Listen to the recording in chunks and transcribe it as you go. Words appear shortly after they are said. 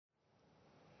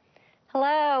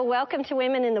Hello, welcome to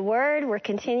Women in the Word. We're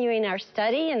continuing our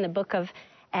study in the book of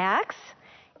Acts.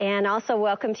 And also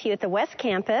welcome to you at the West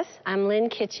Campus. I'm Lynn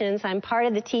Kitchens. I'm part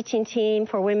of the teaching team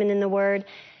for Women in the Word.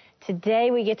 Today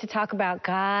we get to talk about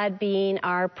God being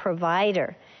our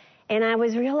provider. And I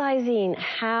was realizing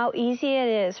how easy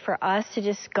it is for us to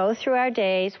just go through our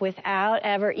days without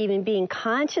ever even being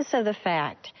conscious of the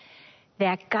fact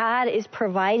that God is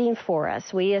providing for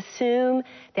us. We assume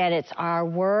that it's our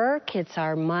work, it's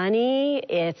our money,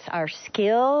 it's our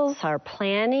skills, our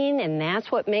planning, and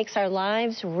that's what makes our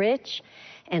lives rich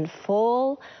and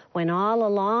full, when all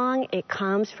along it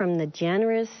comes from the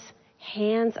generous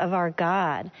hands of our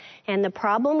God. And the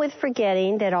problem with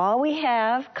forgetting that all we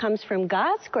have comes from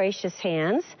God's gracious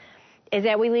hands is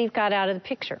that we leave God out of the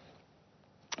picture.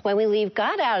 When we leave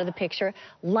God out of the picture,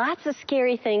 lots of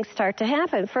scary things start to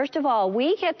happen. First of all,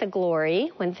 we get the glory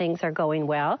when things are going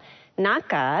well, not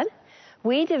God.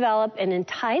 We develop an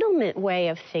entitlement way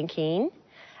of thinking,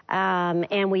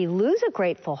 and we lose a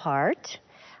grateful heart.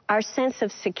 Our sense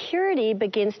of security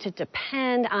begins to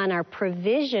depend on our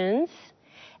provisions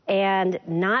and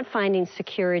not finding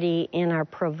security in our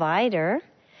provider.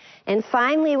 And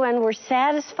finally, when we're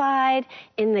satisfied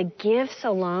in the gifts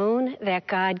alone that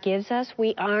God gives us,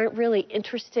 we aren't really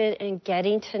interested in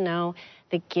getting to know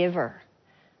the giver.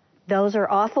 Those are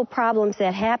awful problems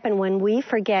that happen when we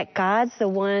forget God's the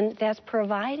one that's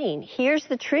providing. Here's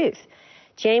the truth.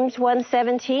 James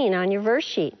 1:17 on your verse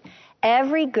sheet.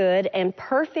 Every good and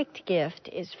perfect gift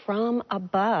is from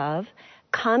above,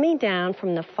 coming down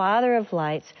from the Father of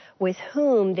lights, with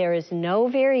whom there is no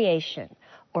variation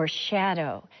or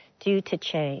shadow due to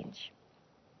change.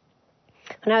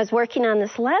 When I was working on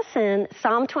this lesson,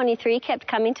 Psalm 23 kept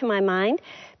coming to my mind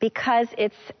because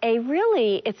it's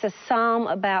a psalm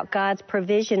about God's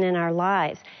provision in our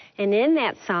lives. And in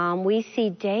that psalm, we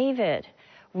see David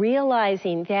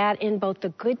realizing that in both the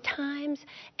good times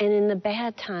and in the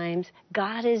bad times,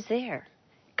 God is there.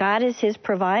 God is his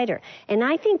provider. And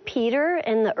I think Peter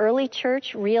and the early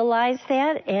church realized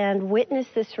that and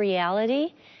witnessed this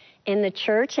reality in the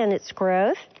church and its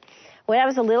growth. When I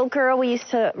was a little girl, we used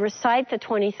to recite the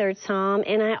 23rd Psalm,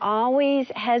 and I always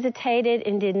hesitated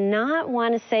and did not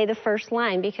want to say the first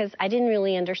line because I didn't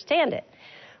really understand it,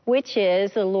 which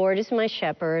is, the Lord is my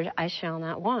shepherd, I shall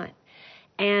not want.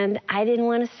 And I didn't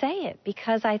want to say it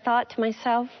because I thought to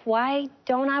myself, why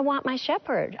don't I want my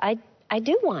shepherd? I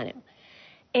do want him.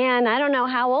 And I don't know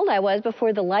how old I was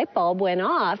before the light bulb went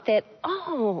off that,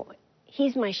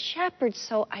 he's my shepherd,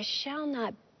 so I shall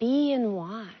not be in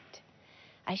want.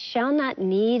 I shall not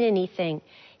need anything.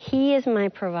 He is my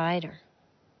provider.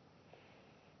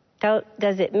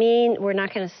 Does it mean we're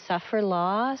not going to suffer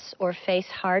loss or face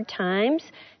hard times?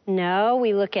 No,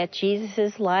 we look at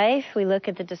Jesus' life. We look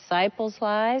at the disciples'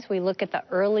 lives. We look at the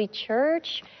early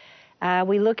church.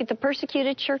 We look at the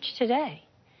persecuted church today.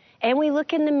 And we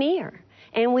look in the mirror.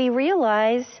 And we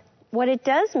realize what it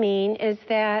does mean is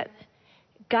that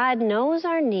God knows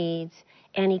our needs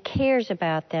and he cares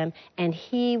about them, and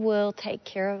he will take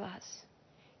care of us.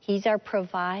 He's our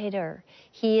provider.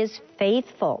 He is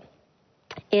faithful.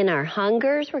 In our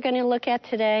hungers we're going to look at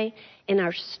today, in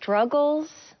our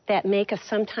struggles that make us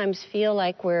sometimes feel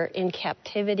like we're in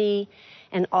captivity,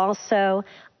 and also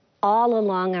all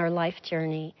along our life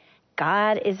journey,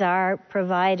 God is our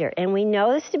provider. And we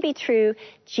know this to be true.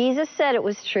 Jesus said it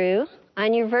was true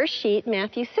on your verse sheet,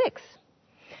 Matthew 6.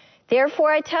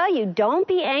 Therefore, I tell you, don't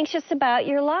be anxious about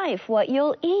your life, what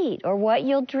you'll eat or what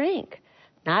you'll drink,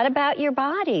 not about your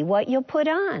body, what you'll put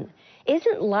on.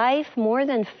 Isn't life more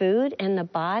than food and the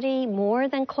body more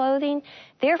than clothing?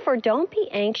 Therefore, don't be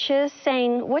anxious,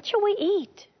 saying, what shall we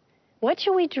eat? What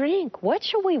shall we drink? What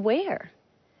shall we wear?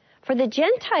 For the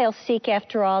Gentiles seek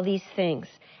after all these things,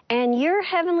 and your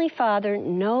heavenly Father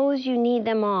knows you need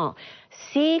them all.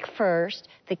 Seek first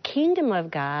the kingdom of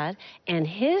God and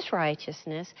his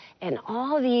righteousness, and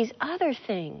all these other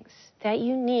things that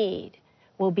you need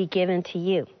will be given to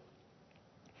you.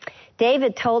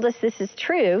 David told us this is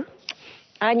true.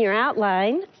 On your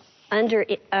outline,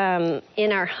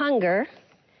 in our hunger,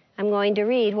 I'm going to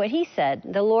read what he said.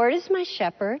 The Lord is my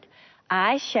shepherd,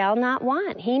 I shall not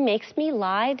want. He makes me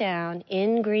lie down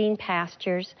in green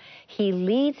pastures. He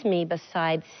leads me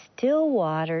beside still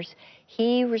waters.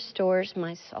 He restores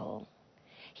my soul.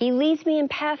 He leads me in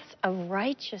paths of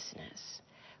righteousness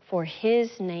for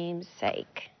his name's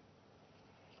sake.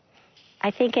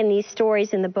 I think in these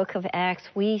stories in the book of Acts,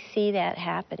 we see that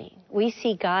happening. We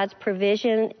see God's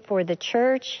provision for the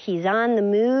church. He's on the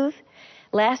move.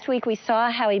 Last week we saw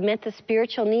how he met the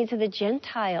spiritual needs of the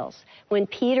Gentiles. When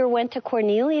Peter went to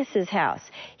Cornelius'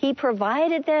 house, he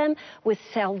provided them with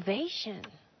salvation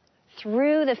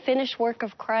through the finished work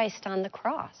of Christ on the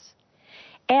cross.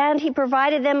 And he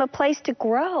provided them a place to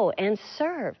grow and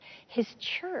serve his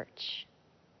church.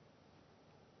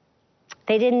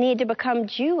 They didn't need to become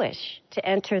Jewish to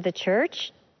enter the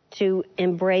church, to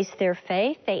embrace their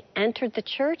faith. They entered the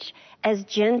church as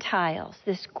Gentiles,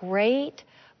 this great,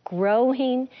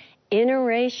 growing,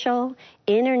 interracial,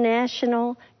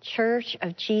 international church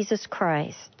of Jesus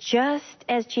Christ, just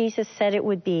as Jesus said it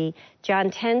would be.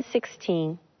 John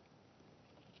 10:16.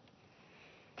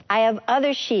 I have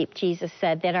other sheep, Jesus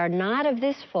said, that are not of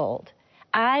this fold.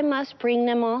 I must bring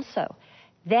them also.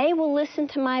 They will listen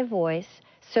to my voice,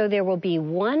 so there will be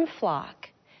one flock,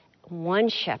 one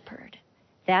shepherd.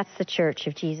 That's the church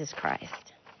of Jesus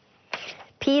Christ.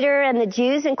 Peter and the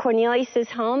Jews in Cornelius'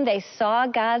 home, they saw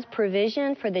God's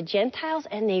provision for the Gentiles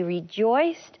and they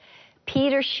rejoiced.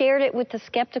 Peter shared it with the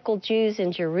skeptical Jews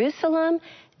in Jerusalem.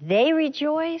 They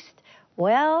rejoiced.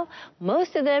 Well,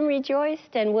 most of them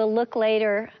rejoiced, and we'll look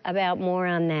later about more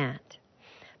on that.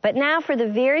 But now, for the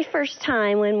very first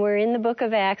time, when we're in the book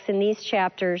of Acts in these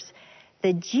chapters,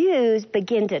 the Jews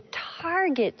begin to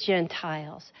target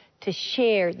Gentiles to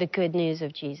share the good news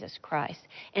of Jesus Christ.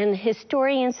 And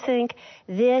historians think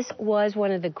this was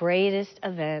one of the greatest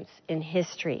events in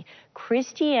history.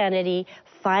 Christianity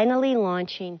finally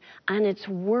launching on its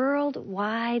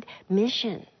worldwide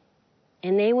mission.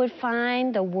 And they would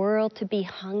find the world to be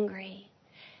hungry,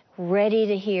 ready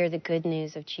to hear the good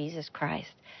news of Jesus Christ.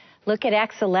 Look at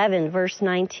Acts 11, verse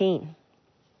 19.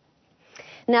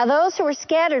 Now those who were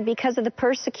scattered because of the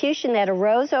persecution that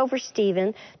arose over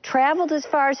Stephen traveled as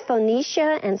far as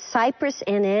Phoenicia and Cyprus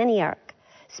and Antioch,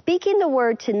 speaking the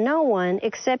word to no one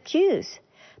except Jews.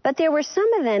 But there were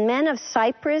some of them, men of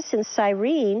Cyprus and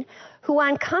Cyrene, who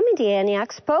on coming to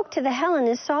Antioch spoke to the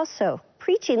Hellenists also,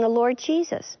 preaching the Lord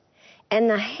Jesus. And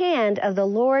the hand of the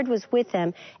Lord was with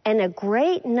them, and a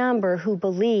great number who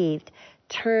believed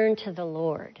turned to the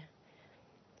Lord.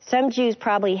 Some Jews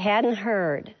probably hadn't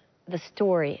heard the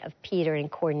story of Peter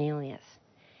and Cornelius.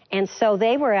 And so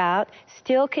they were out,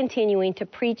 still continuing to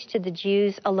preach to the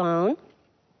Jews alone.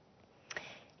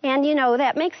 And,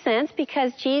 that makes sense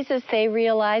because Jesus, they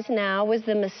realize now, was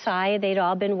the Messiah they'd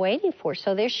all been waiting for.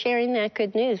 So they're sharing that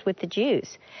good news with the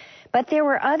Jews. But there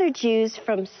were other Jews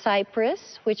from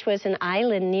Cyprus, which was an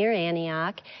island near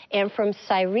Antioch, and from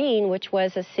Cyrene, which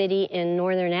was a city in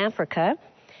northern Africa.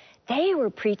 They were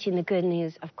preaching the good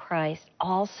news of Christ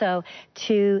also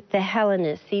to the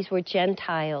Hellenists. These were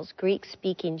Gentiles,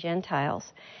 Greek-speaking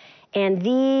Gentiles. And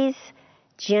these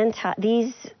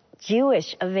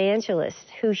Jewish evangelists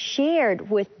who shared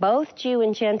with both Jew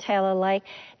and Gentile alike,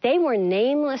 they were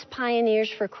nameless pioneers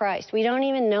for Christ. We don't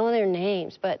even know their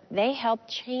names, but they helped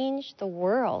change the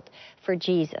world for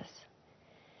Jesus.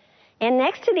 And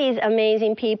next to these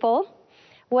amazing people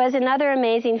was another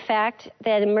amazing fact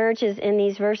that emerges in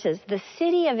these verses. The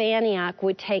city of Antioch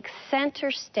would take center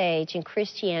stage in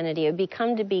Christianity. It would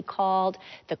become to be called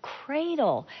the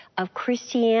cradle of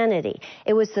Christianity.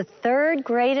 It was the third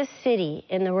greatest city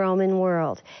in the Roman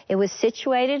world. It was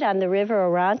situated on the river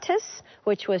Orontes,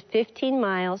 which was 15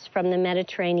 miles from the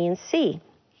Mediterranean Sea.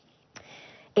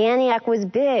 Antioch was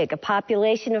big, a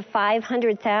population of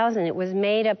 500,000. It was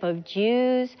made up of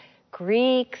Jews,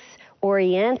 Greeks,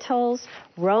 Orientals,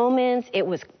 Romans. It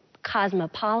was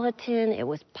cosmopolitan. It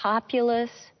was populous.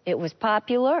 It was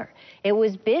popular. It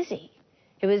was busy.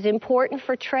 It was important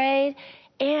for trade.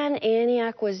 And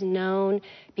Antioch was known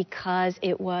because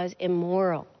it was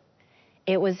immoral.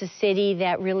 It was a city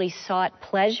that really sought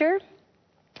pleasure.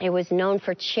 It was known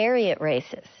for chariot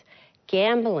races,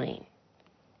 gambling.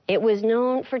 It was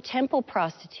known for temple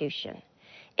prostitution.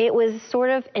 It was sort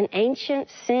of an ancient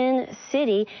sin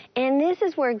city, and this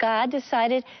is where God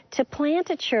decided to plant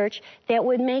a church that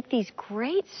would make these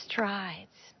great strides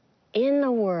in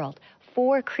the world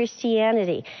for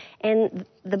Christianity. And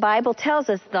the Bible tells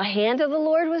us the hand of the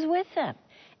Lord was with them,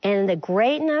 and the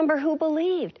great number who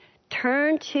believed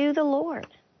turned to the Lord.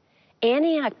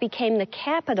 Antioch became the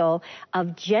capital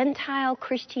of Gentile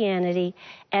Christianity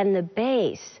and the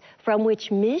base from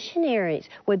which missionaries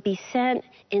would be sent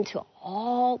into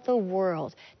all the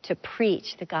world to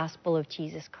preach the gospel of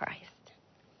Jesus Christ.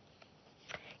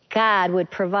 God would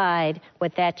provide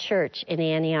what that church in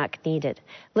Antioch needed.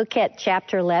 Look at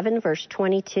chapter 11, verse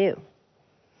 22.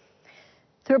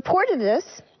 The report of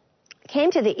this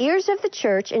came to the ears of the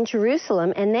church in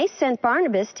Jerusalem, and they sent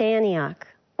Barnabas to Antioch.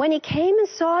 When he came and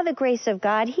saw the grace of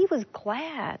God, he was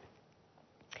glad.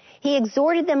 He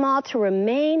exhorted them all to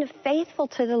remain faithful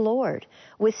to the Lord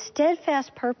with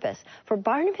steadfast purpose, for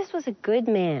Barnabas was a good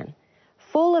man,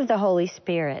 full of the Holy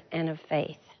Spirit and of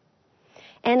faith.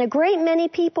 And a great many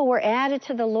people were added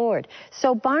to the Lord.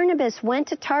 So Barnabas went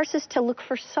to Tarsus to look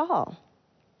for Saul.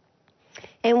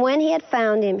 And when he had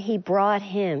found him, he brought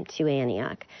him to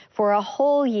Antioch. For a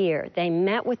whole year they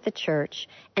met with the church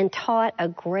and taught a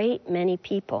great many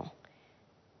people.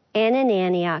 And in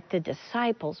Antioch the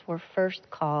disciples were first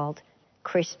called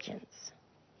Christians.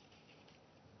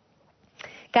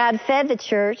 God fed the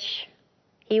church.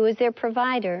 He was their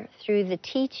provider through the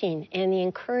teaching and the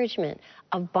encouragement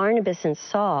of Barnabas and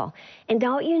Saul. And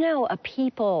don't you know, a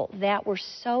people that were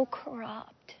so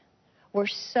corrupt, were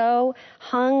so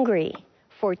hungry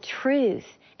for truth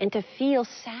and to feel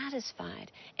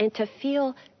satisfied and to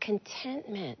feel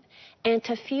contentment and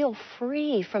to feel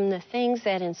free from the things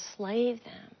that enslaved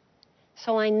them.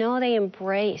 So I know they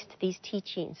embraced these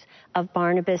teachings of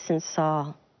Barnabas and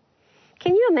Saul.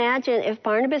 Can you imagine if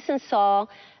Barnabas and Saul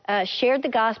shared the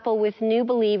gospel with new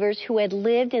believers who had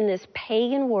lived in this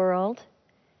pagan world,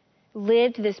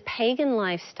 lived this pagan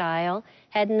lifestyle,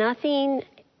 had no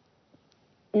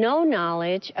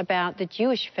knowledge about the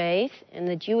Jewish faith and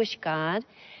the Jewish God,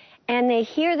 and they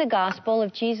hear the gospel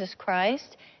of Jesus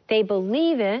Christ, they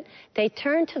believe it, they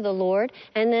turn to the Lord,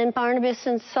 and then Barnabas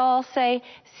and Saul say,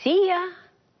 "See ya.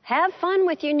 Have fun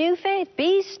with your new faith.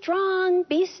 Be strong.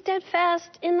 Be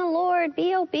steadfast in the Lord.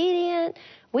 Be obedient.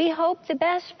 We hope the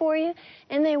best for you."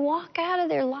 And they walk out of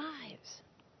their lives.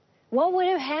 What would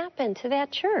have happened to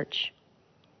that church?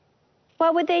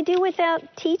 What would they do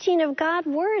without teaching of God's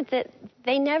word that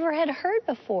they never had heard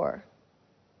before?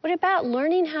 What about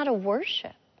learning how to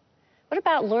worship? What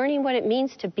about learning what it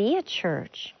means to be a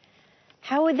church?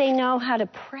 How would they know how to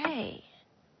pray?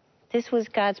 This was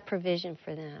God's provision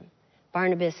for them.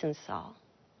 Barnabas and Saul.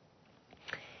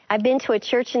 I've been to a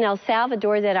church in El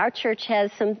Salvador that our church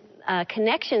has some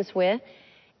connections with,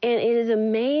 and it is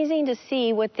amazing to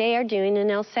see what they are doing in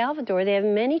El Salvador. They have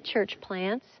many church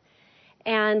plants,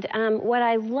 and what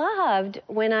I loved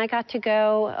when I got to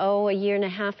go, a year and a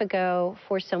half ago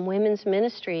for some women's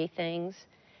ministry things,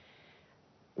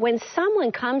 when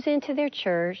someone comes into their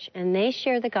church and they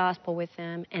share the gospel with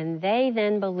them and they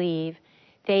then believe,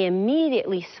 they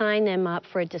immediately sign them up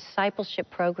for a discipleship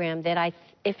program that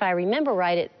if I remember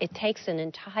right, it takes an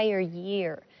entire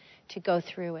year to go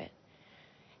through it.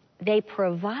 They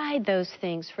provide those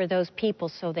things for those people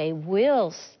so they will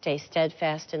stay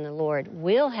steadfast in the Lord,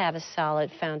 will have a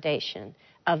solid foundation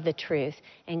of the truth.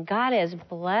 And God has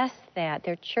blessed that.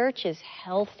 Their church is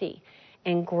healthy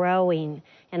and growing,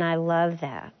 and I love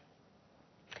that.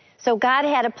 So God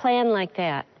had a plan like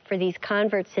that for these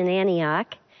converts in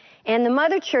Antioch. And the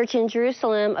mother church in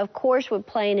Jerusalem, of course, would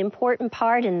play an important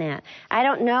part in that. I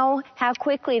don't know how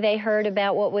quickly they heard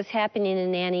about what was happening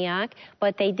in Antioch,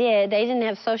 but they did. They didn't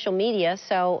have social media,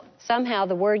 so somehow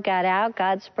the word got out.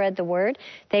 God spread the word.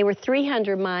 They were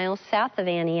 300 miles south of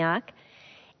Antioch.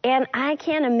 And I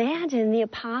can't imagine the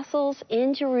apostles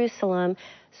in Jerusalem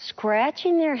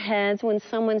scratching their heads when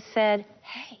someone said,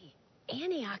 "Hey,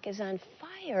 Antioch is on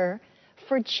fire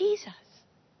for Jesus."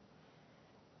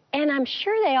 And I'm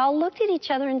sure they all looked at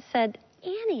each other and said,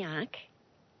 "Antioch?"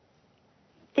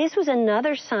 This was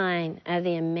another sign of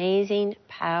the amazing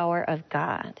power of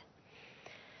God.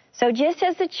 So just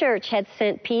as the church had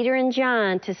sent Peter and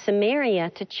John to Samaria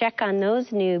to check on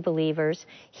those new believers,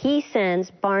 they send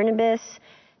Barnabas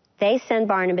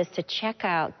to check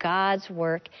out God's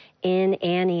work in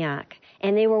Antioch.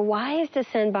 And they were wise to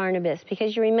send Barnabas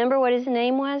because you remember what his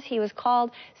name was? He was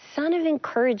called Son of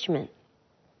Encouragement.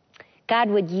 God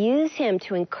would use him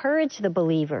to encourage the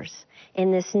believers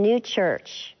in this new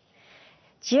church.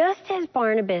 Just as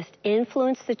Barnabas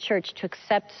influenced the church to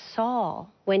accept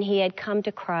Saul when he had come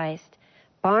to Christ,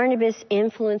 Barnabas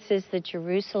influences the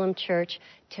Jerusalem church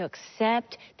to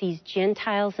accept these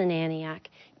Gentiles in Antioch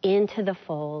into the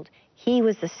fold. He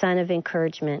was the son of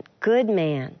encouragement, good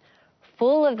man,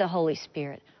 full of the Holy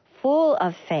Spirit, full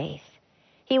of faith.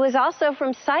 He was also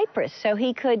from Cyprus, so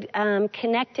he could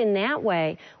connect in that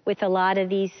way with a lot of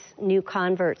these new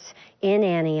converts in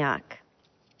Antioch.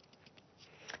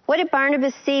 What did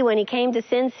Barnabas see when he came to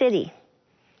Sin City?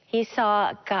 He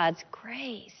saw God's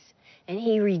grace, and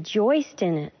he rejoiced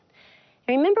in it.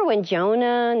 Remember when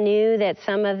Jonah knew that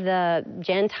some of the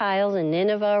Gentiles in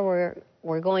Nineveh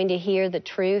were going to hear the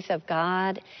truth of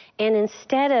God, and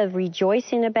instead of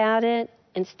rejoicing about it,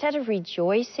 instead of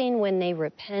rejoicing when they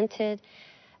repented,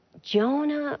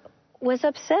 Jonah was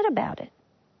upset about it.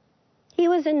 He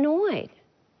was annoyed.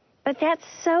 But that's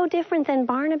so different than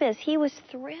Barnabas. He was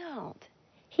thrilled.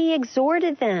 He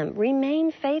exhorted them,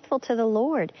 remain faithful to the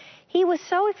Lord. He was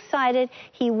so excited,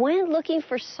 he went looking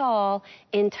for Saul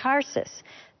in Tarsus.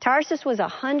 Tarsus was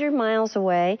 100 miles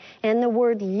away, and the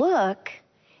word look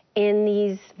in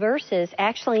these verses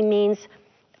actually means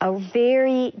a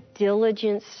very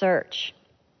diligent search.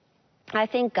 I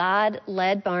think God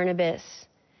led Barnabas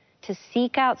to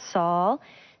seek out Saul,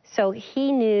 so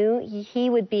he knew he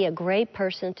would be a great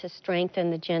person to strengthen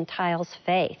the Gentiles'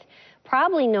 faith,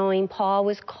 probably knowing Paul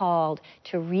was called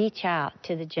to reach out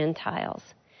to the Gentiles.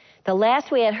 The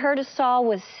last we had heard of Saul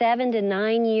was 7 to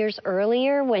 9 years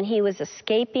earlier when he was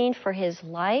escaping for his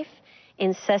life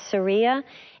in Caesarea.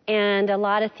 And a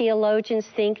lot of theologians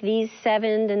think these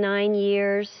 7 to 9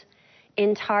 years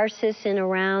in Tarsus and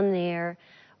around there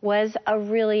was a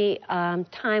really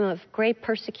time of great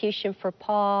persecution for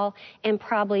Paul and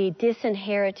probably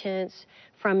disinheritance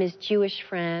from his Jewish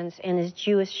friends and his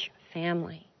Jewish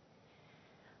family.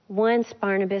 Once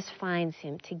Barnabas finds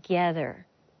him, together,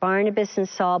 Barnabas and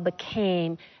Saul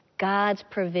became God's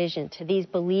provision to these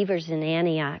believers in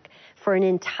Antioch for an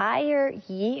entire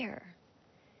year,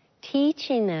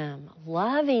 teaching them,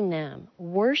 loving them,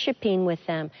 worshiping with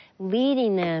them,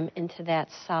 leading them into that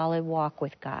solid walk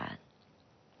with God.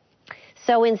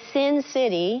 So in Sin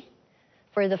City,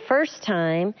 for the first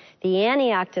time, the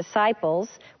Antioch disciples,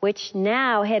 which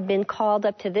now had been called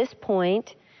up to this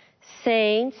point,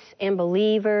 saints and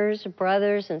believers,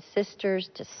 brothers and sisters,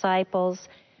 disciples,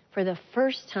 for the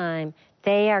first time,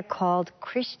 they are called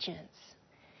Christians,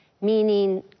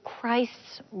 meaning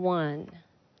Christ's one,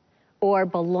 or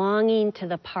belonging to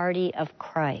the party of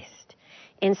Christ.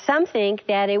 And some think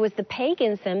that it was the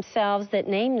pagans themselves that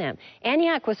named them.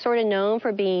 Antioch was sort of known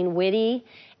for being witty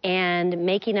and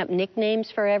making up nicknames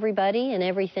for everybody and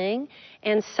everything.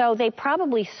 And so they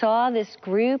probably saw this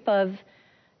group of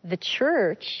the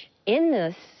church in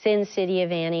the Sin City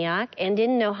of Antioch and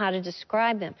didn't know how to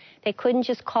describe them. They couldn't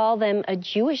just call them a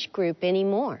Jewish group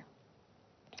anymore.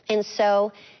 And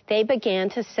so they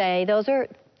began to say, those are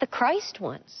the Christ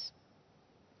ones.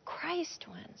 Christ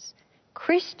ones.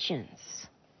 Christians.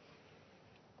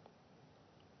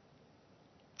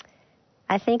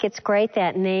 I think it's great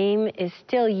that name is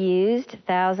still used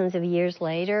thousands of years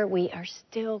later. We are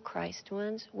still Christ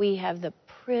ones. We have the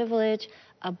privilege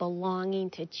of belonging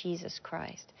to Jesus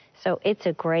Christ. So it's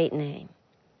a great name.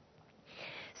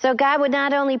 So God would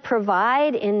not only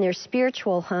provide in their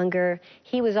spiritual hunger,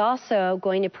 He was also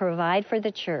going to provide for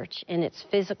the church in its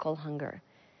physical hunger.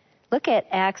 Look at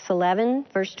Acts 11,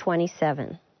 verse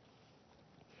 27.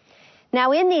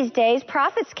 Now in these days,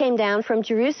 prophets came down from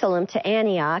Jerusalem to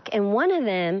Antioch, and one of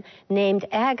them, named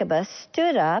Agabus,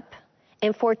 stood up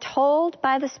and foretold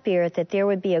by the Spirit that there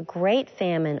would be a great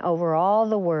famine over all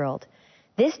the world.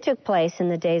 This took place in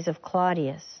the days of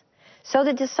Claudius. So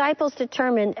the disciples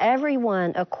determined, every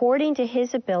one according to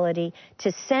his ability,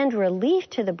 to send relief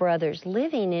to the brothers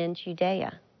living in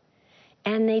Judea.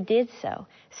 And they did so,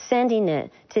 sending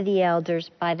it to the elders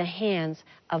by the hands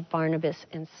of Barnabas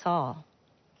and Saul.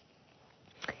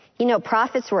 You know,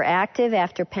 prophets were active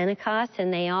after Pentecost,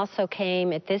 and they also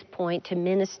came at this point to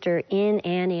minister in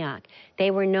Antioch. They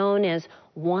were known as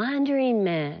wandering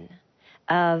men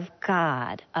of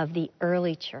God, of the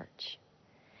early church.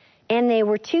 And they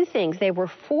were two things. They were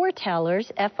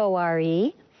foretellers,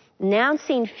 F-O-R-E,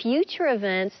 announcing future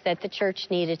events that the church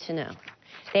needed to know.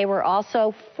 They were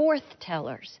also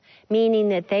forthtellers, meaning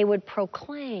that they would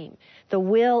proclaim the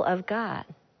will of God.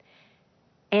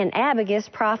 And Agabus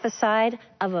prophesied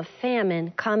of a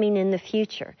famine coming in the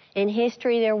future. In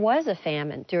history, there was a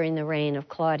famine during the reign of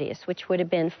Claudius, which would have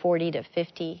been 40 to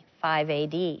 55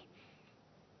 A.D.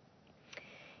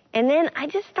 And then I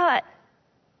just thought,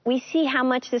 we see how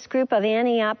much this group of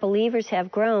Antioch believers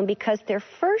have grown because their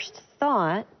first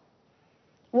thought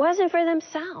wasn't for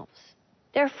themselves.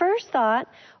 Their first thought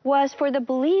was for the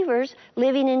believers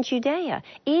living in Judea,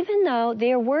 even though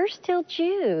there were still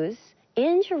Jews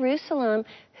in Jerusalem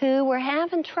who were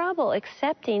having trouble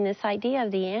accepting this idea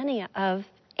of the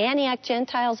Antioch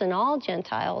Gentiles and all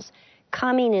Gentiles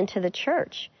coming into the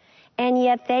church. And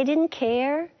yet they didn't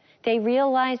care. They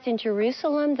realized in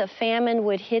Jerusalem the famine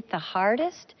would hit the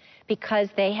hardest because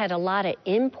they had a lot of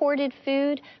imported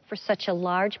food for such a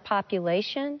large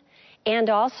population, and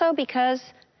also because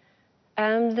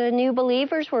the new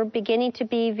believers were beginning to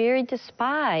be very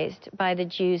despised by the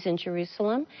Jews in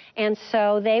Jerusalem, and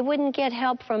so they wouldn't get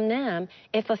help from them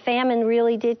if a famine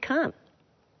really did come.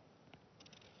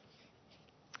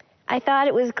 I thought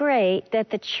it was great that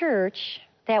the church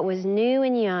that was new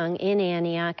and young in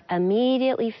Antioch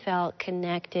immediately felt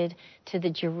connected to the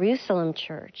Jerusalem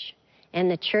church and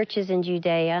the churches in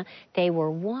Judea. They were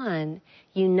one,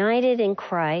 united in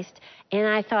Christ, and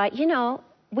I thought, you know,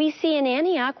 we see in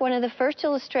Antioch one of the first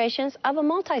illustrations of a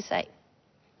multi-site.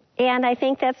 And I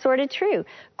think that's sort of true.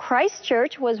 Christ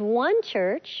Church was one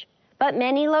church, but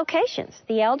many locations.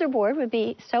 The elder board would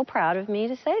be so proud of me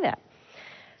to say that.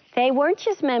 They weren't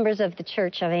just members of the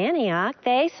church of Antioch.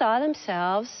 They saw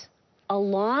themselves,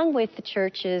 along with the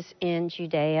churches in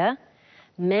Judea,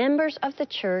 members of the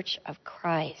church of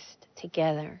Christ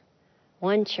together.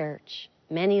 One church,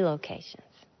 many locations.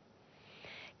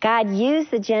 God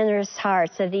used the generous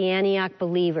hearts of the Antioch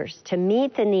believers to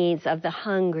meet the needs of the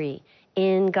hungry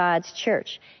in God's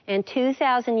church. And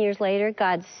 2,000 years later,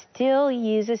 God still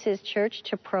uses His church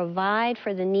to provide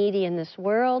for the needy in this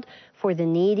world, for the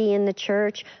needy in the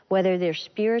church, whether they're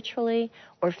spiritually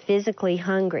or physically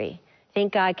hungry. I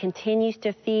think God continues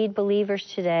to feed believers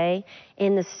today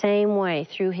in the same way,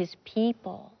 through His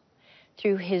people,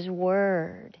 through His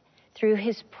Word, through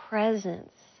His presence.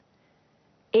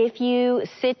 If you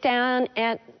sit down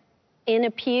in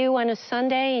a pew on a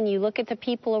Sunday and you look at the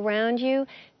people around you,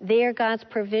 they're God's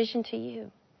provision to you.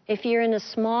 If you're in a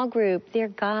small group, they're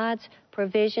God's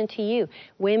provision to you.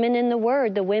 Women in the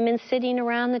Word, the women sitting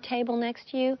around the table next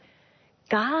to you,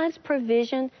 God's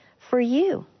provision for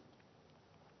you.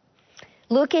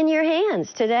 Look in your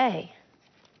hands today.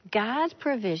 God's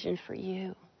provision for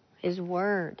you, His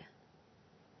Word.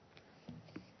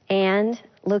 And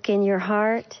look in your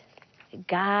heart.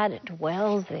 God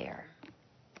dwells there.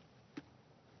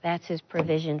 That's His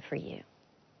provision for you.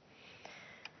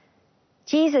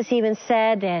 Jesus even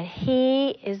said that He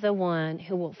is the one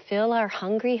who will fill our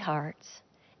hungry hearts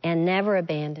and never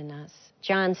abandon us.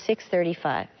 John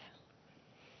 6:35.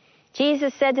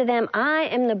 Jesus said to them, I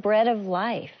am the bread of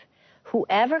life.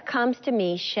 Whoever comes to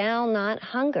me shall not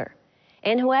hunger,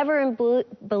 and whoever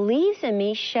believes in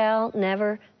me shall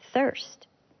never thirst.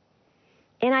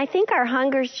 And I think our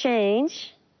hungers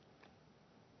change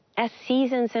as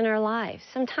seasons in our lives.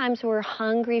 Sometimes we're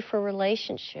hungry for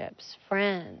relationships,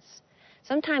 friends.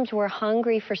 Sometimes we're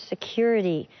hungry for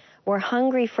security. We're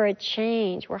hungry for a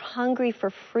change. We're hungry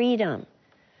for freedom.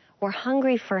 We're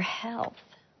hungry for health.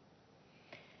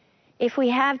 If we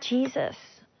have Jesus,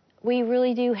 we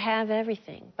really do have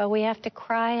everything, but we have to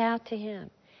cry out to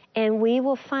Him. And we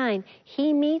will find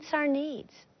He meets our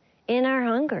needs in our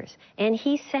hungers, and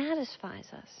He satisfies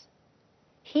us.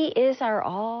 He is our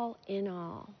all in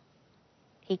all.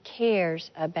 He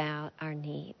cares about our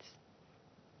needs.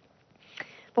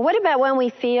 But what about when we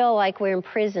feel like we're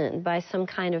imprisoned by some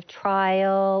kind of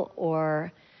trial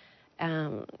or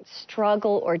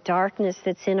struggle or darkness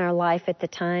that's in our life at the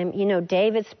time? You know,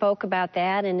 David spoke about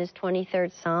that in his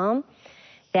 23rd Psalm,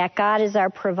 that God is our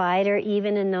provider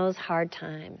even in those hard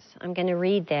times. I'm going to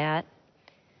read that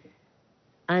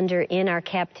in our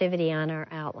captivity on our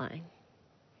outline.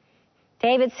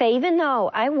 David said, even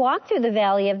though I walk through the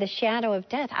valley of the shadow of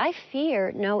death, I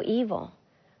fear no evil,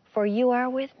 for you are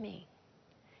with me.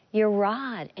 Your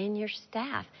rod and your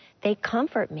staff, they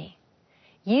comfort me.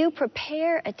 You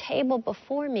prepare a table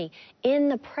before me in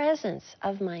the presence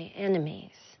of my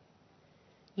enemies.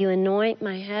 You anoint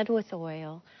my head with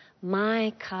oil.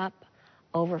 My cup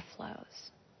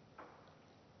overflows.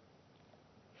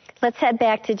 Let's head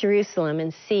back to Jerusalem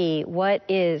and see what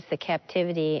is the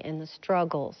captivity and the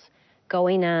struggles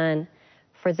going on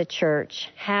for the church.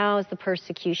 How is the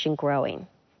persecution growing?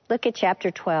 Look at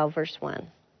chapter 12, verse 1.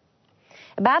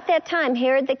 About that time,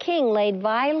 Herod the king laid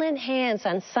violent hands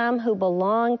on some who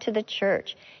belonged to the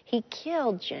church. He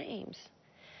killed James,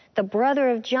 the brother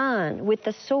of John, with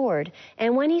the sword.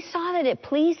 And when he saw that it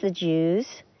pleased the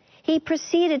Jews, he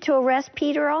proceeded to arrest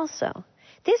Peter also.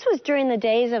 This was during the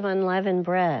days of unleavened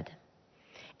bread.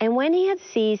 And when he had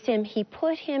seized him, he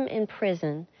put him in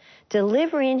prison,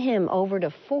 delivering him over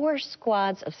to 4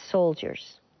 squads of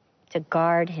soldiers to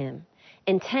guard him,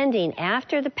 intending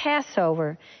after the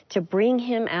Passover to bring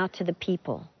him out to the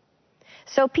people.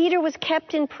 So Peter was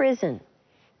kept in prison,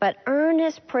 but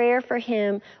earnest prayer for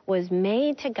him was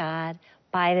made to God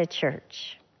by the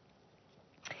church.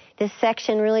 This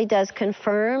section really does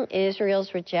confirm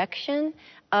Israel's rejection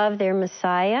of their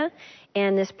Messiah,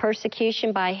 and this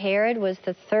persecution by Herod was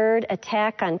the third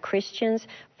attack on Christians,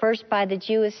 first by the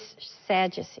Jewish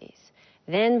Sadducees,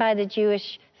 then by the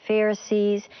Jewish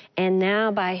Pharisees, and now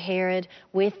by Herod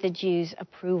with the Jews'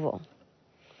 approval.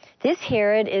 This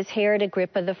Herod is Herod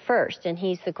Agrippa I, and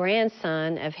he's the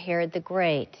grandson of Herod the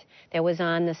Great that was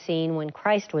on the scene when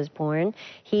Christ was born.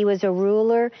 He was a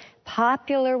ruler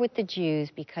popular with the Jews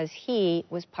because he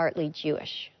was partly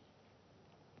Jewish.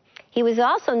 He was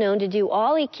also known to do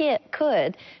all he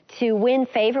could to win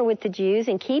favor with the Jews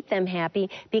and keep them happy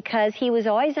because he was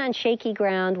always on shaky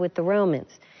ground with the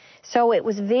Romans. So it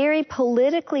was very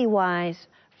politically wise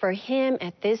for him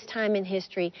at this time in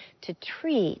history to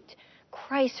treat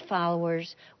Christ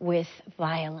followers with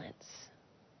violence.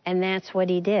 And that's what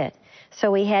he did. So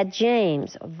we had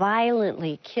James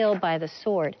violently killed by the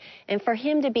sword. And for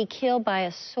him to be killed by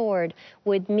a sword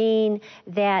would mean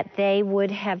that they would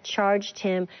have charged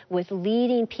him with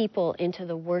leading people into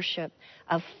the worship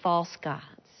of false gods.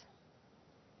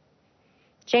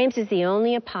 James is the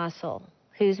only apostle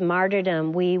whose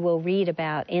martyrdom we will read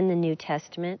about in the New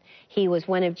Testament. He was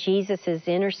one of Jesus'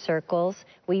 inner circles.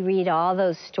 We read all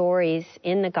those stories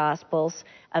in the Gospels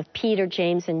of Peter,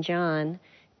 James, and John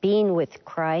being with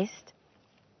Christ.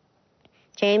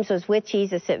 James was with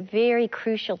Jesus at very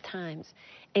crucial times,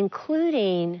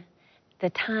 including the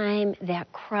time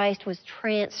that Christ was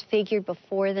transfigured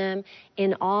before them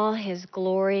in all his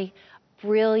glory,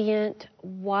 brilliant,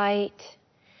 white.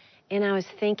 And I was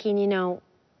thinking,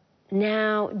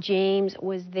 now James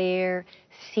was there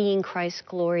seeing Christ's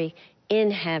glory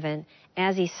in heaven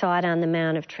as he saw it on the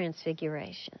Mount of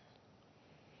Transfiguration.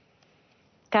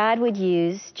 God would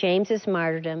use James's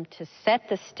martyrdom to set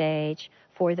the stage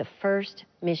for the first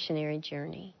missionary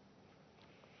journey.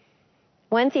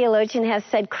 One theologian has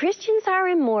said Christians are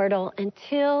immortal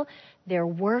until their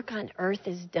work on earth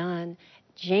is done.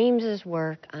 James's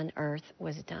work on earth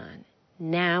was done.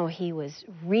 Now he was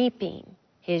reaping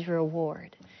his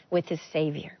reward with his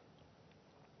Savior.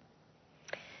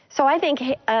 So I think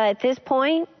at this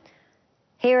point,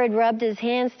 Herod rubbed his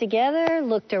hands together,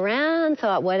 looked around,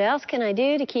 thought, what else can I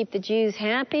do to keep the Jews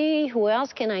happy? Who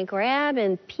else can I grab?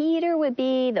 And Peter would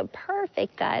be the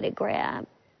perfect guy to grab,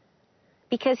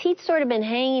 because he'd sort of been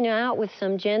hanging out with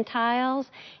some Gentiles,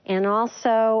 and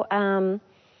also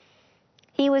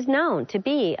he was known to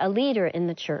be a leader in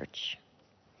the church.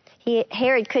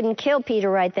 Herod couldn't kill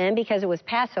Peter right then because it was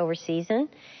Passover season,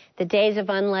 the days of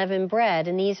unleavened bread,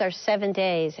 and these are 7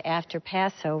 days after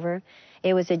Passover.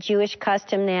 It was a Jewish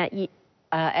custom that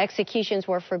executions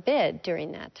were forbid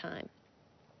during that time.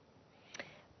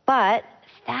 But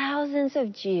thousands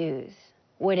of Jews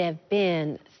would have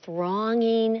been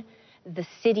thronging the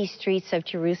city streets of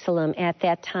Jerusalem at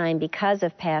that time because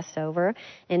of Passover,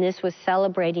 and this was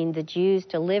celebrating the Jews'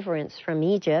 deliverance from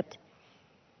Egypt.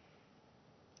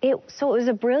 So it was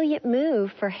a brilliant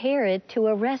move for Herod to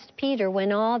arrest Peter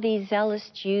when all these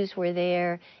zealous Jews were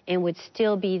there and would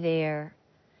still be there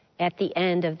at the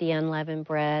end of the unleavened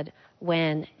bread,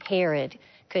 when Herod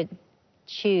could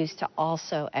choose to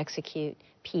also execute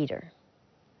Peter.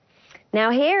 Now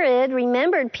Herod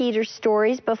remembered Peter's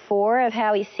stories before of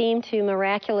how he seemed to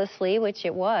miraculously, which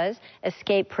it was,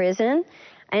 escape prison.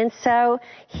 And so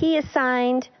he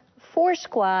assigned 4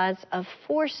 squads of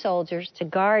 4 soldiers to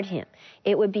guard him.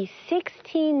 It would be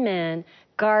 16 men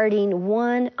guarding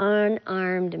 1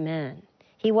 unarmed man.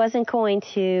 He wasn't going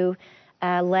to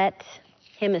let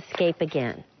him escape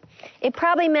again. It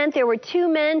probably meant there were 2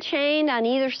 men chained on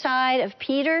either side of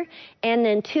Peter, and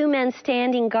then 2 men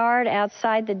standing guard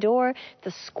outside the door,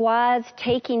 the squads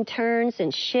taking turns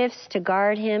and shifts to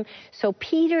guard him. So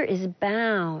Peter is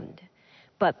bound,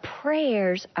 but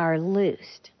prayers are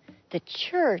loosed. The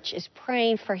church is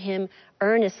praying for him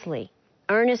earnestly.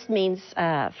 Earnest means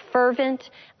fervent,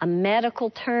 a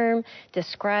medical term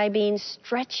describing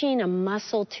stretching a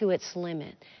muscle to its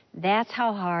limit. That's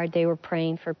how hard they were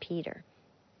praying for Peter.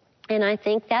 And I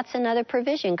think that's another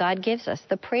provision God gives us,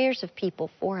 the prayers of people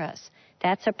for us.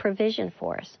 That's a provision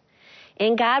for us.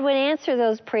 And God would answer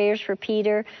those prayers for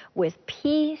Peter with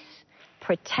peace,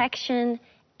 protection,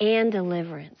 and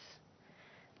deliverance.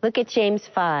 Look at James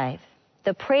 5.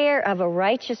 The prayer of a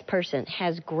righteous person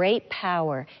has great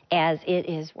power as it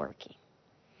is working.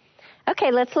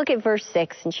 Okay, let's look at verse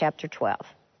 6 in chapter 12.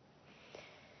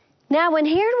 Now, when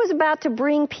Herod was about to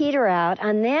bring Peter out,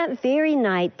 on that very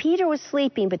night, Peter was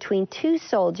sleeping between 2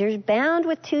 soldiers, bound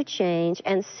with 2 chains,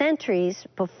 and sentries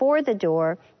before the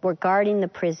door were guarding the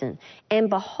prison. And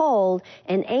behold,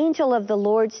 an angel of the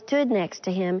Lord stood next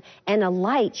to him, and a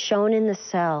light shone in the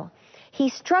cell. He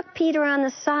struck Peter on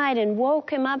the side and woke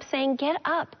him up, saying, "Get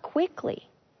up quickly."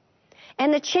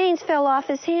 And the chains fell off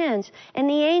his hands. And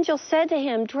the angel said to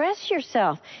him, "Dress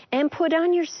yourself and put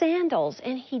on your sandals."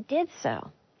 And he did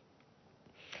so.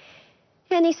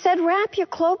 And he said, "Wrap your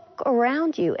cloak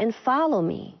around you and follow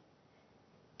me."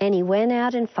 And he went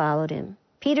out and followed him.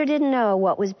 Peter didn't know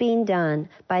what was being done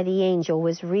by the angel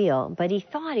was real, but he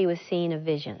thought he was seeing a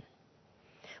vision.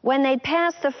 When they'd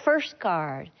passed the first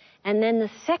guard and then the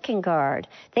second guard,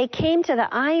 they came to the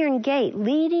iron gate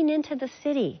leading into the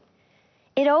city.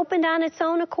 It opened on its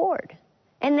own accord,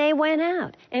 and they went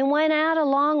out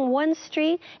along one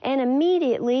street, and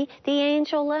immediately the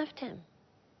angel left him.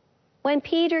 When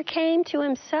Peter came to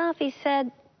himself, he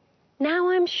said,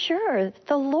 Now I'm sure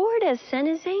the Lord has sent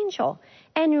his angel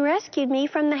and rescued me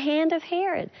from the hand of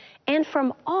Herod and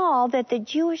from all that the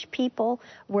Jewish people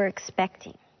were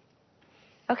expecting.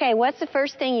 Okay, what's the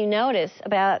first thing you notice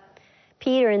about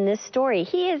Peter in this story?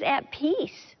 He is at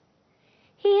peace.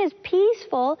 He is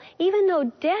peaceful even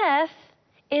though death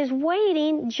is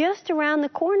waiting just around the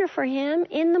corner for him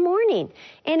in the morning.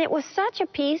 And it was such a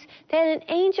peace that an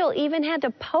angel even had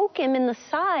to poke him in the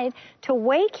side to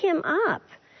wake him up.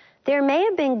 There may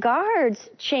have been guards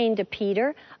chained to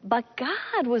Peter, but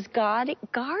God was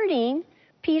guarding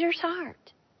Peter's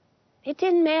heart. It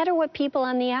didn't matter what people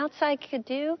on the outside could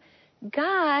do.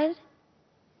 God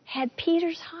had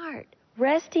Peter's heart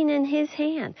resting in his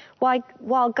hand.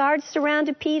 While guards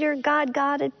surrounded Peter, God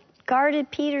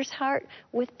guarded Peter's heart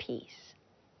with peace.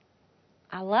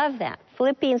 I love that.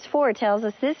 Philippians 4 tells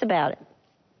us this about it.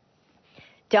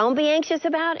 Don't be anxious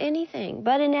about anything,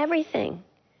 but in everything,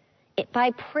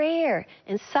 by prayer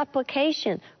and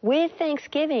supplication, with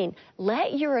thanksgiving,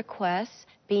 let your requests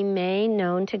be made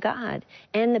known to God.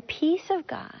 And the peace of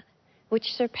God,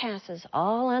 which surpasses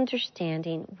all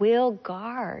understanding, will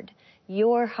guard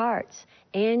your hearts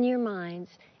and your minds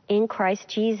in Christ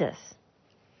Jesus.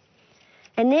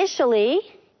 Initially,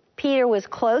 Peter was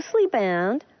closely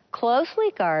bound,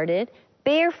 closely guarded,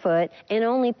 barefoot, and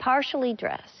only partially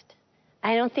dressed.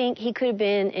 I don't think he could have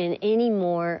been in any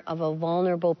more of a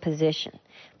vulnerable position.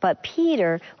 But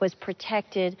Peter was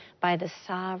protected by the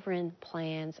sovereign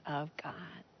plans of God.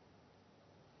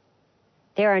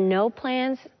 There are no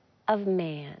plans of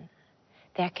man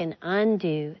that can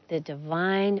undo the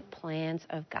divine plans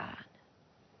of God.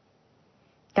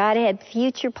 God had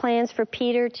future plans for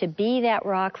Peter to be that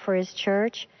rock for his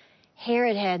church.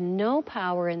 Herod had no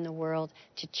power in the world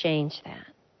to change that.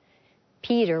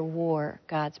 Peter wore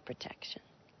God's protection.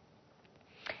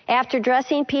 After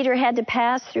dressing, Peter had to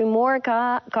pass through more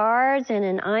guards and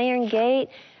an iron gate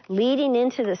leading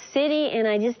into the city, and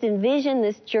I just envisioned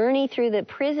this journey through the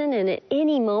prison, and at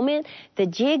any moment the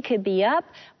jig could be up,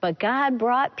 but God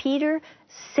brought Peter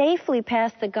safely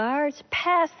past the guards,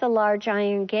 past the large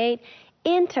iron gate,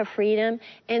 into freedom,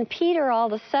 and Peter, all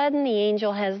of a sudden, the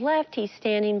angel has left. He's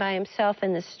standing by himself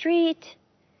in the street.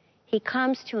 He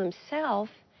comes to himself,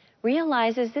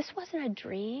 realizes this wasn't a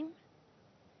dream.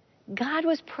 God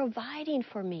was providing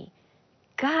for me.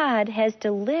 God has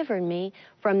delivered me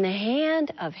from the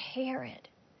hand of Herod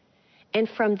and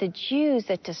from the Jews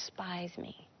that despise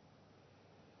me.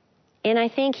 And I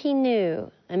think he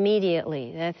knew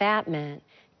immediately that that meant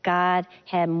God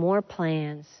had more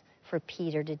plans for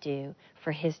Peter to do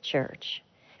for his church.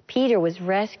 Peter was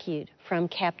rescued from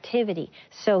captivity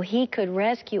so he could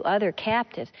rescue other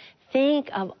captives. Think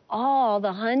of all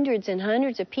the hundreds and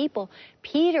hundreds of people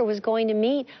Peter was going to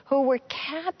meet who were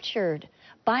captured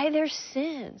by their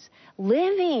sins,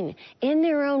 living in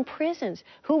their own prisons,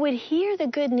 who would hear the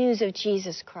good news of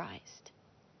Jesus Christ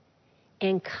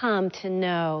and come to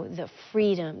know the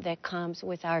freedom that comes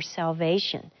with our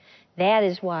salvation. That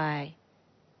is why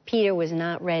Peter was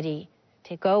not ready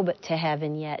to go to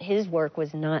heaven yet. His work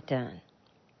was not done.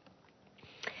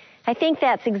 I think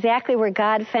that's exactly where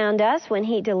God found us when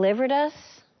he delivered us.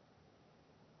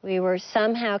 We were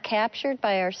somehow captured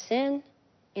by our sin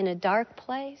in a dark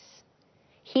place.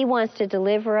 He wants to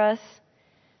deliver us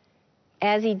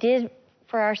as he did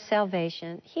for our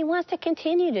salvation. He wants to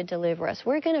continue to deliver us.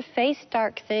 We're going to face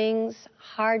dark things,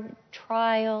 hard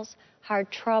trials,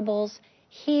 hard troubles.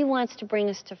 He wants to bring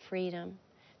us to freedom.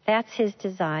 That's his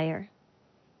desire.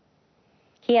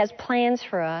 He has plans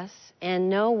for us, and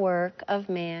no work of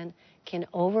man can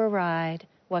override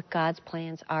what God's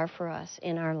plans are for us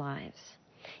in our lives.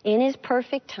 In his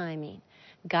perfect timing,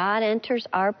 God enters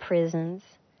our prisons,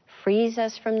 frees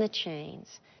us from the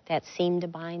chains that seem to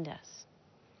bind us.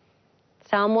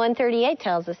 Psalm 138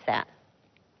 tells us that.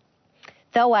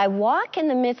 Though I walk in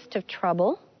the midst of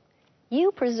trouble,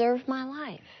 you preserve my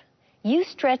life. You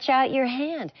stretch out your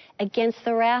hand against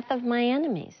the wrath of my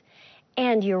enemies,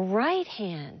 and your right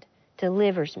hand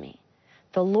delivers me.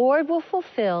 The Lord will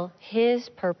fulfill his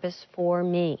purpose for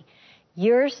me.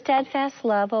 Your steadfast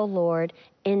love, O Lord,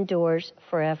 endures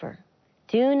forever.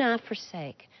 Do not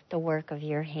forsake the work of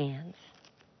your hands.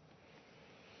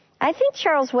 I think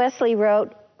Charles Wesley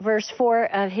wrote verse 4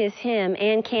 of his hymn,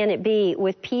 And Can It Be,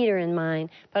 with Peter in mind,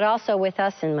 but also with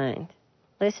us in mind.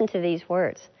 Listen to these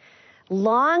words.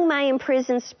 Long my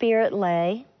imprisoned spirit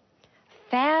lay,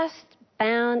 fast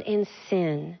bound in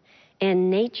sin and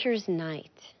nature's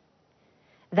night.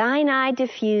 Thine eye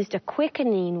diffused a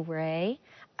quickening ray.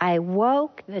 I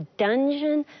woke, the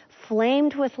dungeon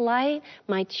flamed with light.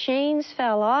 My chains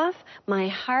fell off, my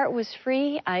heart was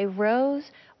free. I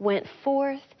rose, went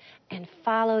forth, and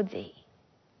follow thee.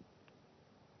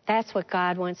 That's what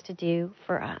God wants to do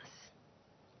for us.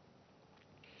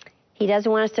 He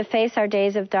doesn't want us to face our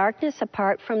days of darkness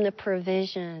apart from the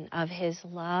provision of His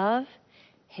love,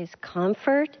 His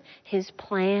comfort, His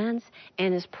plans,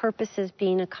 and His purposes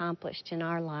being accomplished in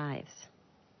our lives.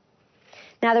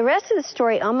 Now, the rest of the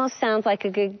story almost sounds like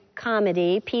a good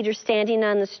comedy. Peter standing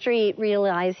on the street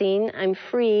realizing, I'm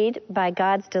freed by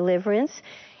God's deliverance.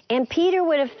 And Peter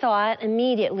would have thought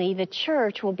immediately, the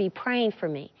church will be praying for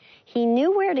me. He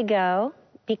knew where to go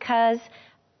because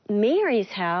Mary's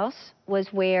house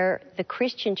was where the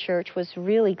Christian church was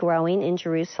really growing in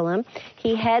Jerusalem.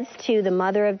 He heads to the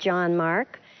mother of John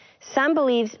Mark. Some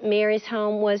believe Mary's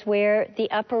home was where the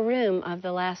upper room of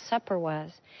the Last Supper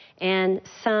was. And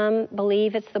some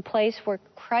believe it's the place where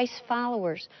Christ's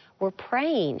followers were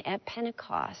praying at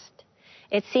Pentecost.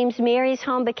 It seems Mary's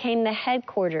home became the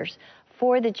headquarters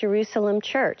for the Jerusalem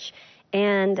church.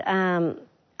 And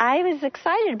I was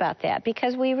excited about that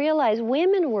because we realized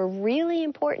women were really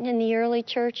important in the early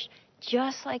church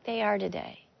just like they are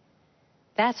today.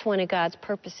 That's one of God's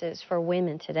purposes for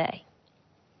women today.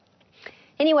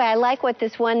 Anyway, I like what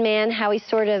this one man, how he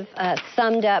sort of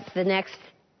summed up the next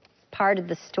part of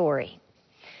the story.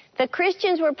 The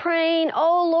Christians were praying,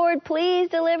 oh Lord, please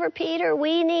deliver Peter.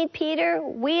 We need Peter.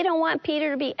 We don't want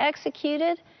Peter to be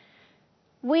executed.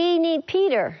 We need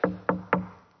Peter.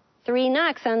 3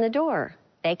 knocks on the door.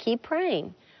 They keep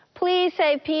praying. Please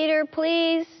save Peter.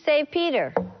 Please save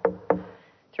Peter.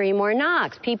 3 more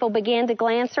knocks. People began to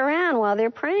glance around while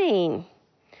they're praying,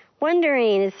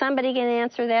 wondering, is somebody going to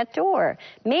answer that door?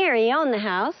 Mary owned the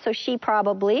house, so she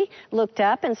probably looked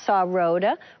up and saw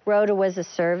Rhoda. Rhoda was a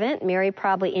servant. Mary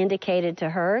probably indicated to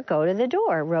her, go to the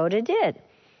door. Rhoda did.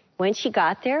 When she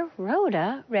got there,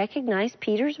 Rhoda recognized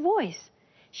Peter's voice.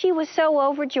 She was so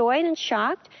overjoyed and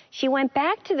shocked, she went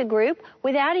back to the group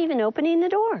without even opening the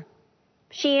door.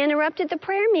 She interrupted the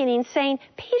prayer meeting saying,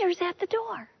 Peter's at the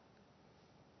door.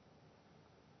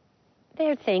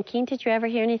 They're thinking, did you ever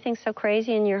hear anything so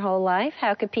crazy in your whole life?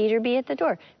 How could Peter be at the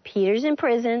door? Peter's in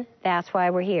prison. That's why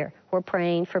we're here. We're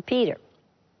praying for Peter.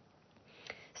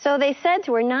 So they said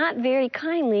to her, not very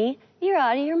kindly, you're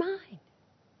out of your mind.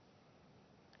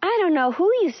 I don't know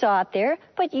who you saw out there,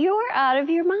 but you're out of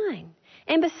your mind.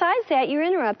 And besides that, you're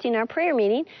interrupting our prayer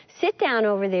meeting. Sit down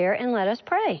over there and let us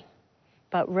pray.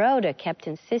 But Rhoda kept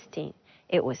insisting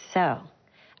it was so.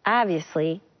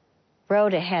 Obviously,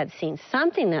 Rhoda had seen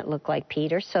something that looked like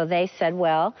Peter, so they said,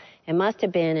 well, it must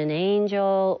have been an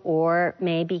angel, or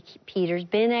maybe Peter's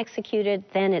been executed,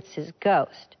 then it's his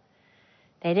ghost.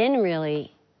 They didn't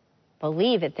really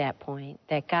believe at that point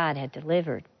that God had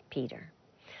delivered Peter.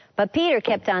 But Peter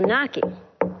kept on knocking.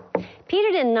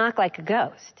 Peter didn't knock like a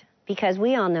ghost, because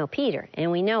we all know Peter,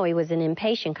 and we know he was an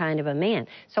impatient kind of a man.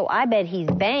 So I bet he's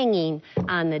banging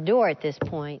on the door at this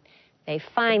point. They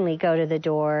finally go to the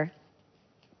door.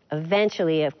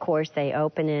 Eventually, of course, they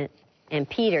open it, and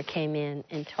Peter came in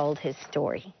and told his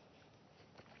story.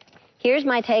 Here's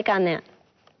my take on that.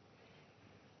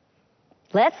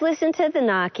 Let's listen to the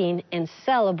knocking and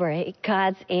celebrate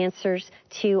God's answers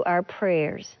to our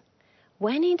prayers.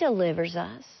 When He delivers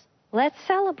us, let's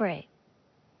celebrate.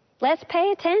 Let's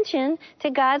pay attention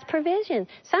to God's provision.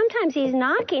 Sometimes He's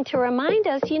knocking to remind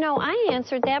us, I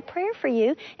answered that prayer for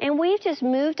you, and we've just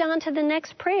moved on to the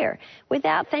next prayer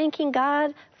without thanking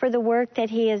God for the work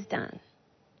that He has done.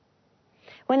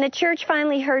 When the church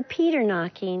finally heard Peter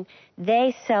knocking,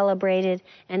 they celebrated,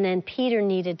 and then Peter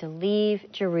needed to leave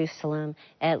Jerusalem,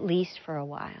 at least for a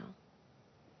while.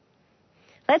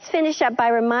 Let's finish up by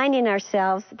reminding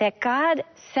ourselves that God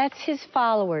sets His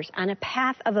followers on a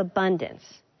path of abundance.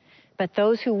 But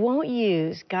those who won't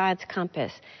use God's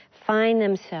compass find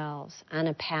themselves on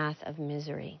a path of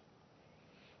misery.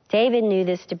 David knew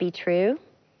this to be true.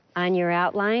 On your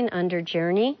outline, under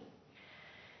Journey,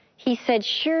 he said,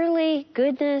 surely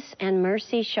goodness and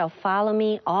mercy shall follow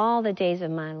me all the days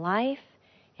of my life,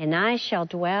 and I shall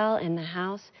dwell in the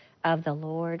house of the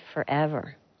Lord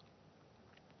forever.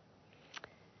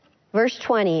 Verse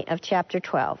 20 of chapter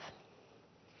 12.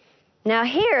 Now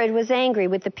Herod was angry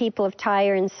with the people of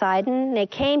Tyre and Sidon. They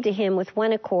came to him with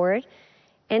one accord,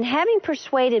 and having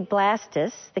persuaded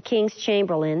Blastus, the king's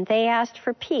chamberlain, they asked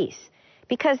for peace,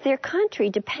 because their country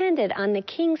depended on the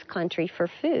king's country for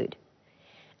food.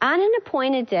 On an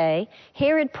appointed day,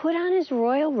 Herod put on his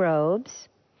royal robes,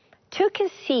 took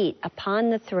his seat upon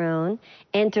the throne,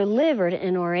 and delivered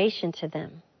an oration to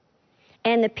them.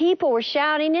 And the people were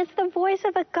shouting, it's the voice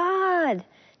of a God,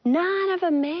 not of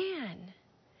a man.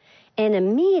 And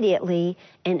immediately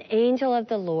an angel of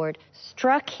the Lord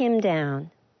struck him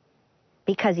down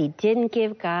because he didn't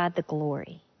give God the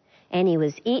glory. and he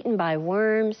was eaten by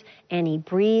worms, and he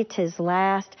breathed his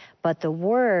last, but the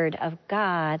word of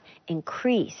God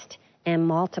increased and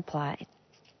multiplied.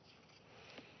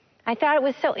 I thought it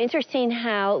was so interesting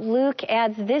how Luke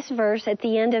adds this verse at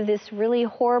the end of this really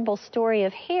horrible story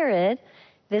of Herod,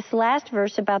 this last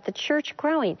verse about the church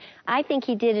growing. I think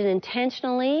he did it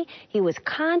intentionally. He was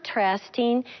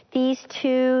contrasting these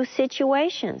two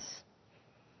situations.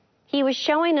 He was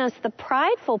showing us the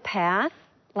prideful path,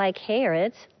 like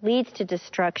Herod's, leads to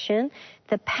destruction.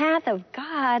 The path of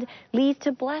God leads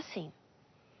to blessing.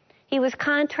 He was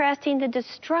contrasting the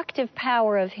destructive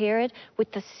power of Herod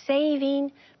with the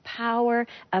saving power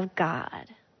of God.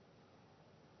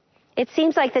 It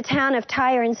seems like the town of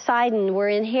Tyre and Sidon were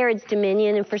in Herod's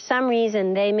dominion, and for some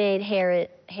reason they made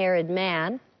Herod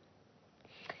mad.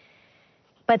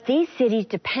 But these cities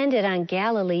depended on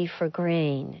Galilee for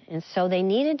grain, and so they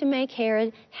needed to make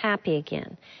Herod happy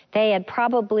again. They had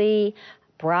probably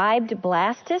bribed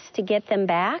Blastus to get them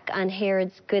back on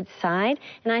Herod's good side,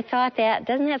 and I thought,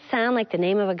 doesn't that sound like the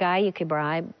name of a guy you could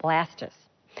bribe? Blastus.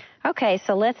 Okay,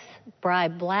 so let's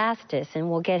bribe Blastus, and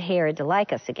we'll get Herod to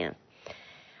like us again.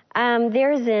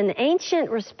 There's an ancient,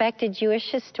 respected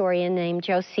Jewish historian named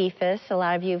Josephus, a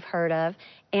lot of you have heard of,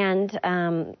 and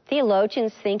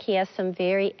theologians think he has some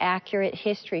very accurate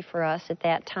history for us at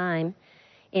that time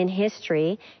in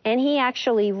history, and he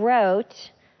actually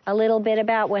wrote a little bit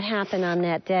about what happened on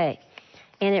that day,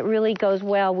 and it really goes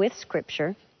well with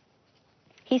Scripture.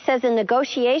 He says a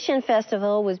negotiation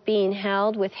festival was being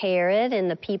held with Herod and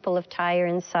the people of Tyre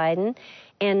and Sidon,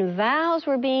 and vows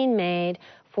were being made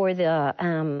for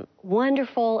the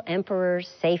wonderful emperor's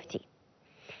safety.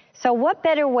 So what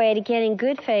better way to get in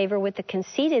good favor with the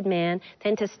conceited man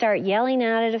than to start yelling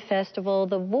out at a festival,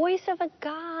 the voice of a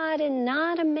God and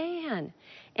not a man?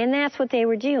 And that's what they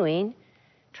were doing,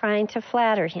 trying to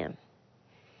flatter him.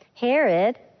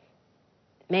 Herod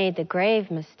made the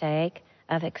grave mistake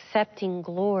of accepting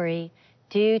glory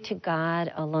due to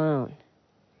God alone.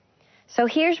 So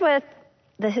here's what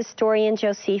the historian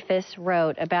Josephus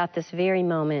wrote about this very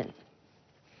moment.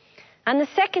 On the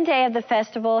second day of the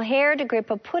festival, Herod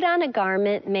Agrippa put on a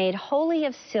garment made wholly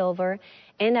of silver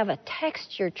and of a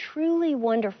texture truly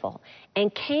wonderful,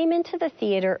 and came into the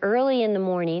theater early in the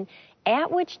morning,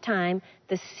 at which time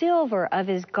the silver of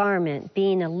his garment,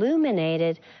 being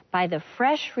illuminated by the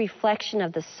fresh reflection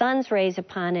of the sun's rays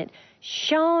upon it,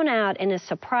 shone out in a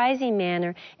surprising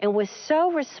manner and was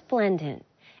so resplendent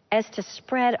as to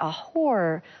spread a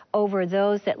horror over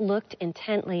those that looked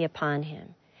intently upon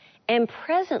him. And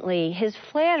presently his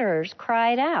flatterers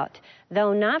cried out,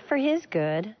 though not for his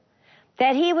good,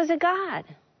 that he was a god.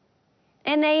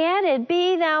 And they added,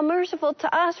 Be thou merciful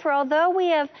to us, for although we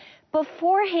have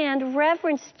beforehand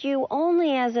reverenced you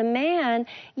only as a man,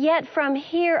 yet from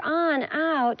here on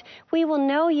out we will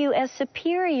know you as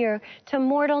superior to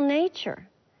mortal nature.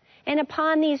 And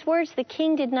upon these words the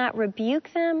king did not rebuke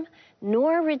them,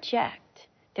 nor reject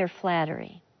their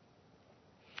flattery.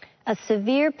 A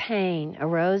severe pain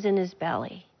arose in his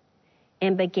belly,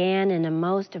 and began in a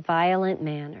most violent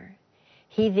manner.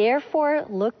 He therefore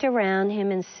looked around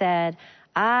him and said,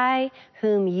 I,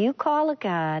 whom you call a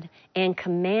god, am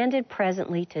commanded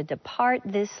presently to depart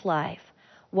this life,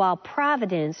 while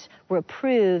providence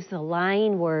reproves the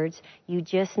lying words you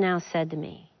just now said to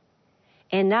me.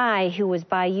 And I, who was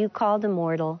by you called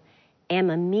immortal, am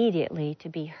immediately to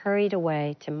be hurried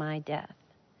away to my death.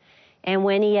 And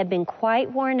when he had been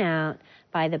quite worn out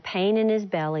by the pain in his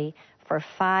belly for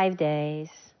 5 days,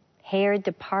 Herod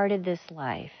departed this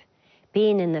life,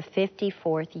 being in the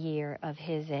 54th year of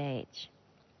his age.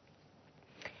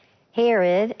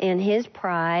 Herod, in his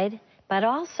pride, but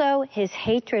also his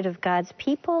hatred of God's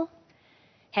people,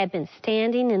 had been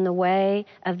standing in the way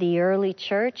of the early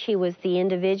church. He was the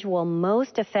individual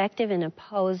most effective in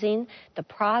opposing the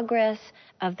progress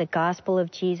of the gospel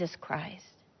of Jesus Christ.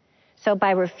 So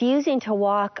by refusing to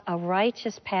walk a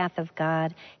righteous path of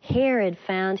God, Herod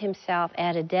found himself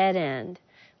at a dead end.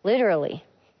 Literally,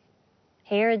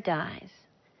 Herod dies,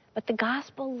 but the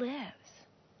gospel lives.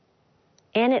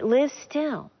 And it lives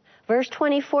still. Verse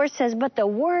 24 says, but the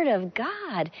word of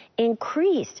God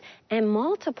increased and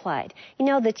multiplied. You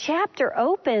know, the chapter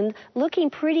opened looking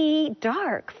pretty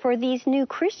dark for these new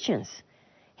Christians.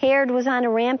 Herod was on a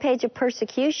rampage of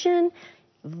persecution,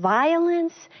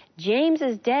 violence. James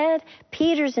is dead.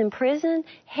 Peter's in prison.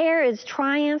 Herod's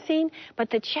triumphing. But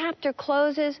the chapter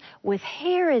closes with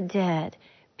Herod dead,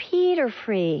 Peter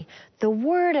free, the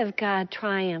word of God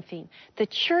triumphing, the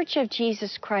church of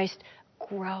Jesus Christ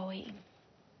growing,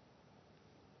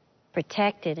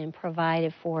 protected and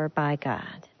provided for by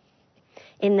God.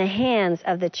 in the hands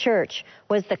of the church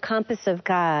was the compass of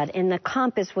God, and the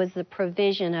compass was the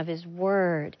provision of His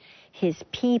Word, His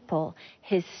people,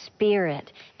 His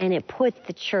Spirit, and it put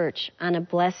the church on a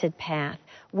blessed path.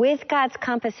 With God's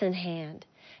compass in hand,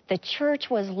 the church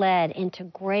was led into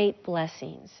great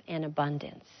blessings and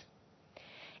abundance.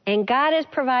 And God has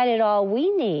provided all we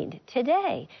need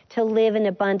today to live an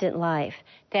abundant life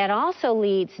that also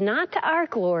leads not to our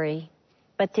glory,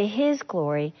 but to His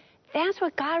glory. That's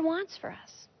what God wants for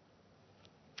us.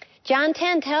 John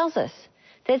 10 tells us,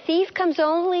 the thief comes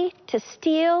only to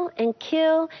steal and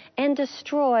kill and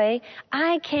destroy.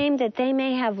 I came that they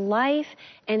may have life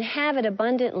and have it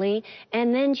abundantly.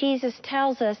 And then Jesus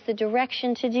tells us the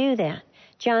direction to do that.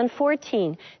 John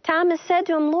 14, Thomas said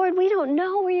to Him, Lord, we don't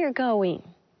know where you're going.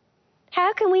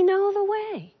 How can we know the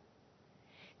way?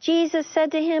 Jesus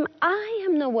said to him, I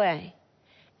am the way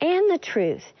and the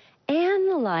truth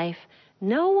and the life.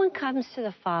 No one comes to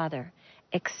the Father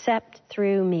except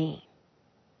through me.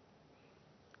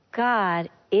 God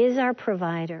is our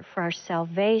provider for our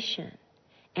salvation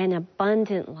and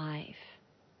abundant life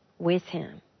with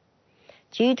Him.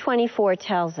 Jude 24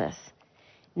 tells us,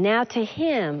 now to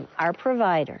Him, our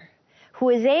provider, who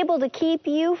is able to keep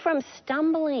you from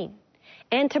stumbling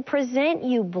and to present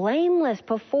you blameless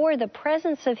before the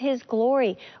presence of His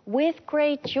glory with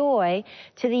great joy,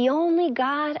 to the only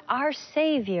God, our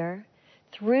Savior,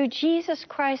 through Jesus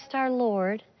Christ our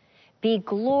Lord, be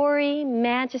glory,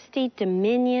 majesty,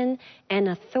 dominion, and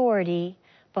authority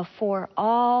before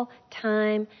all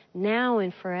time, now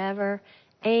and forever.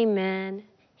 Amen.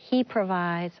 He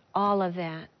provides all of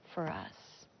that for us.